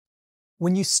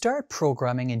When you start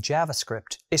programming in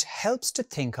JavaScript, it helps to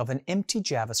think of an empty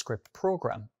JavaScript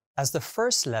program as the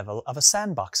first level of a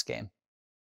sandbox game.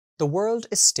 The world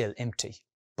is still empty,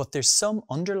 but there's some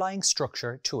underlying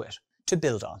structure to it to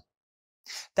build on.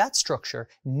 That structure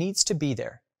needs to be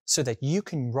there so that you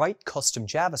can write custom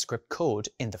JavaScript code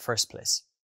in the first place.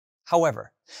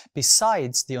 However,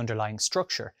 besides the underlying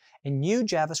structure, a new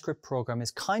JavaScript program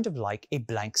is kind of like a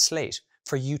blank slate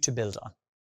for you to build on.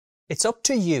 It's up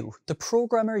to you, the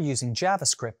programmer using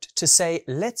JavaScript, to say,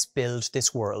 let's build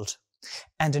this world.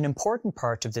 And an important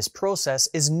part of this process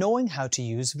is knowing how to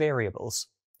use variables.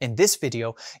 In this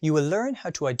video, you will learn how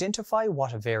to identify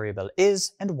what a variable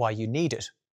is and why you need it,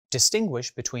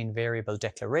 distinguish between variable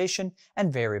declaration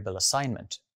and variable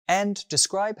assignment, and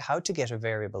describe how to get a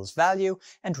variable's value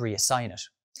and reassign it.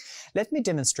 Let me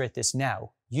demonstrate this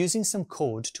now, using some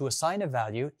code to assign a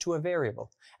value to a variable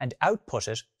and output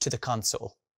it to the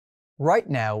console. Right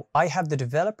now, I have the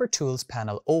Developer Tools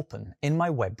panel open in my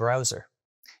web browser.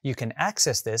 You can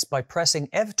access this by pressing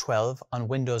F12 on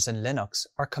Windows and Linux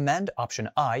or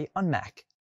Command-Option-I on Mac.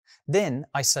 Then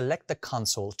I select the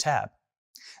Console tab.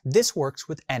 This works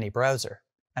with any browser,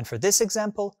 and for this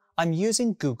example, I'm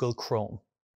using Google Chrome.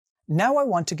 Now I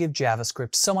want to give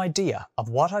JavaScript some idea of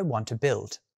what I want to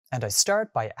build, and I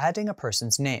start by adding a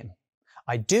person's name.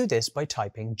 I do this by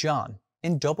typing John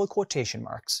in double quotation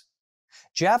marks.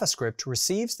 JavaScript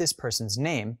receives this person's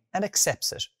name and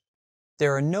accepts it.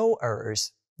 There are no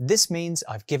errors. This means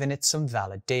I've given it some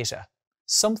valid data,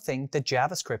 something that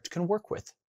JavaScript can work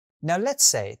with. Now let's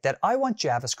say that I want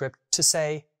JavaScript to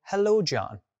say, "Hello,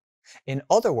 John." In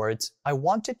other words, I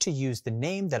want it to use the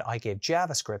name that I gave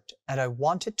JavaScript and I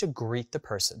want it to greet the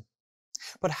person.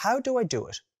 But how do I do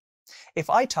it? If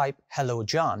I type "Hello,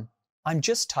 John," I'm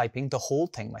just typing the whole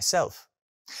thing myself.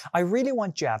 I really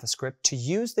want JavaScript to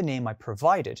use the name I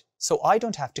provided so I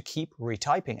don't have to keep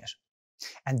retyping it.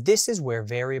 And this is where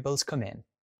variables come in.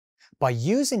 By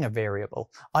using a variable,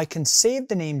 I can save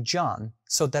the name John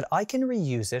so that I can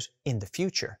reuse it in the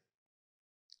future.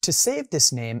 To save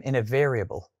this name in a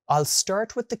variable, I'll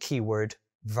start with the keyword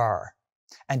var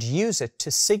and use it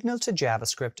to signal to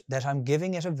JavaScript that I'm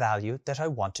giving it a value that I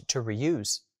want it to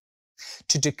reuse.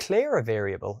 To declare a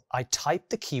variable, I type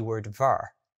the keyword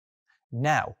var.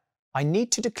 Now, I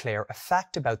need to declare a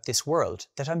fact about this world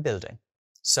that I'm building.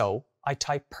 So I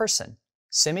type person,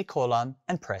 semicolon,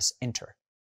 and press enter.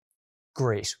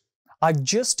 Great. I've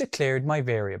just declared my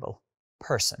variable,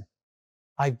 person.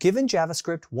 I've given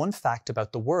JavaScript one fact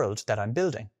about the world that I'm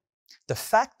building. The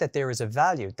fact that there is a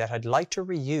value that I'd like to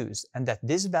reuse and that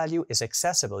this value is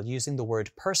accessible using the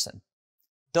word person.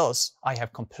 Thus, I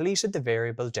have completed the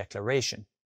variable declaration.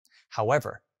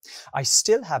 However, I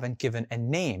still haven't given a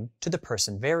name to the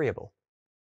person variable.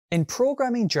 In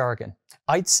programming jargon,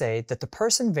 I'd say that the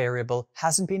person variable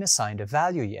hasn't been assigned a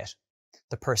value yet.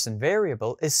 The person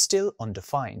variable is still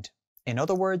undefined. In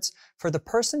other words, for the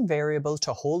person variable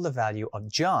to hold the value of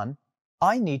John,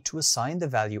 I need to assign the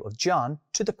value of John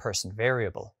to the person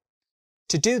variable.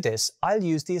 To do this, I'll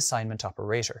use the assignment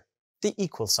operator, the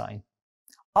equal sign.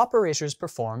 Operators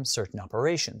perform certain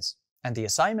operations, and the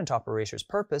assignment operator's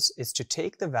purpose is to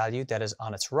take the value that is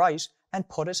on its right and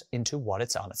put it into what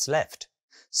is on its left.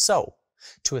 So,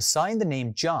 to assign the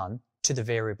name John to the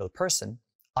variable person,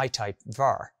 I type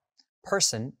var,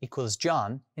 person equals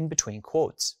John in between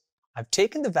quotes. I've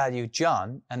taken the value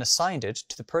John and assigned it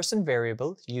to the person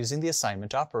variable using the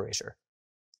assignment operator.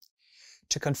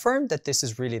 To confirm that this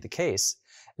is really the case,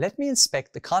 let me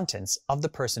inspect the contents of the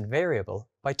person variable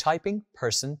by typing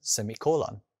person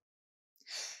semicolon.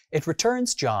 It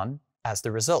returns John as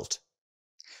the result.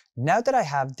 Now that I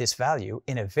have this value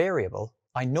in a variable,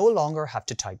 I no longer have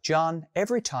to type John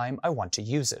every time I want to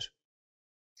use it.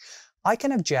 I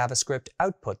can have JavaScript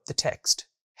output the text,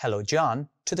 "Hello John,"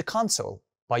 to the console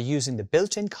by using the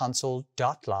built-in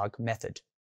console.log method.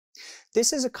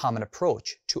 This is a common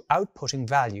approach to outputting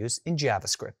values in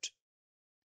JavaScript.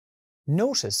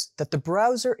 Notice that the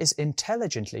browser is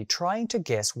intelligently trying to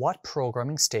guess what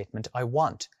programming statement I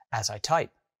want as I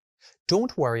type.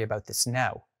 Don't worry about this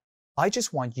now. I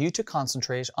just want you to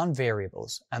concentrate on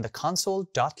variables and the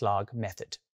console.log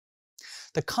method.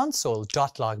 The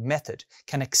console.log method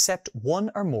can accept one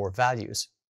or more values,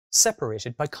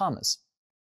 separated by commas.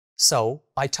 So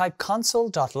I type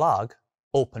console.log,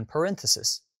 open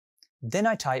parenthesis. Then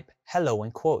I type hello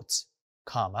in quotes,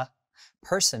 comma,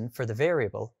 person for the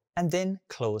variable, and then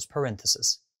close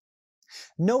parenthesis.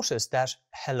 Notice that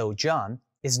hello John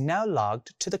is now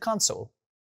logged to the console.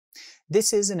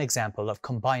 This is an example of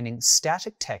combining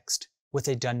static text with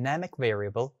a dynamic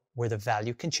variable where the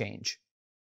value can change.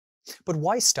 But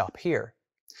why stop here?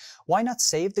 Why not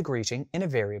save the greeting in a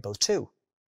variable too?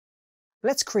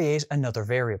 Let's create another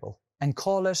variable and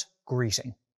call it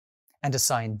greeting, and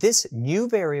assign this new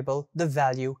variable the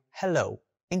value hello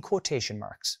in quotation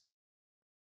marks.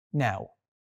 Now,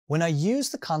 when I use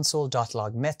the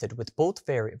console.log method with both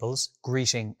variables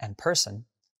greeting and person,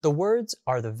 the words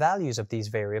or the values of these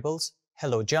variables,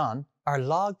 hello John, are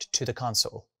logged to the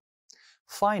console.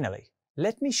 Finally,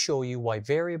 let me show you why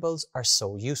variables are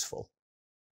so useful.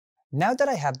 Now that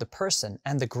I have the person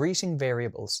and the greeting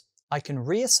variables, I can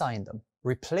reassign them,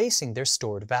 replacing their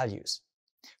stored values.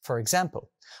 For example,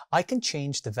 I can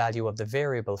change the value of the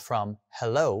variable from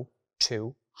hello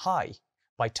to hi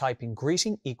by typing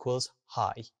greeting equals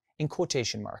hi in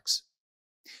quotation marks.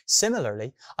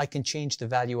 Similarly, I can change the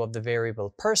value of the variable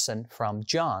person from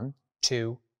John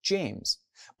to James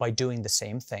by doing the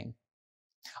same thing.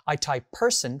 I type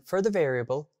person for the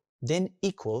variable, then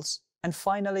equals, and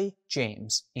finally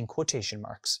James in quotation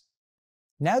marks.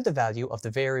 Now the value of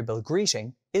the variable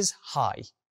greeting is hi,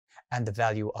 and the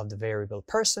value of the variable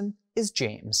person is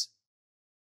James.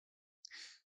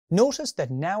 Notice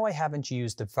that now I haven't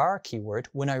used the var keyword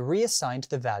when I reassigned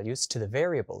the values to the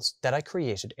variables that I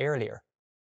created earlier.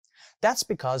 That's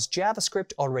because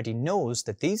JavaScript already knows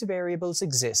that these variables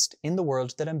exist in the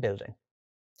world that I'm building.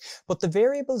 But the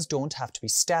variables don't have to be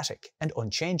static and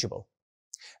unchangeable.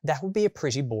 That would be a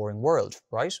pretty boring world,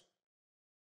 right?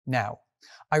 Now,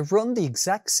 I run the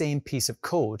exact same piece of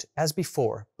code as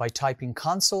before by typing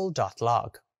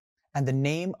console.log and the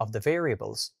name of the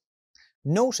variables.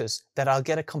 Notice that I'll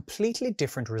get a completely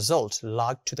different result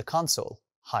logged to the console,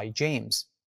 hi James.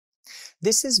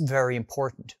 This is very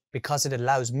important because it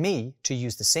allows me to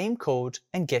use the same code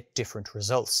and get different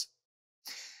results.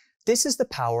 This is the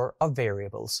power of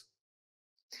variables.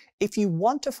 If you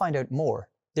want to find out more,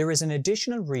 there is an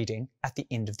additional reading at the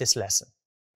end of this lesson.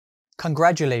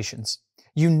 Congratulations!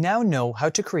 You now know how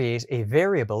to create a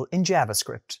variable in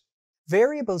JavaScript.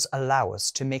 Variables allow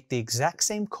us to make the exact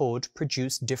same code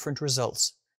produce different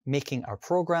results, making our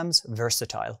programs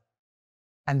versatile.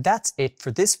 And that's it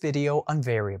for this video on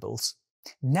variables.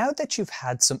 Now that you've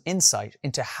had some insight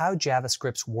into how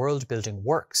JavaScript's world building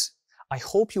works, I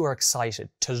hope you are excited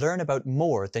to learn about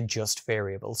more than just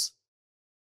variables.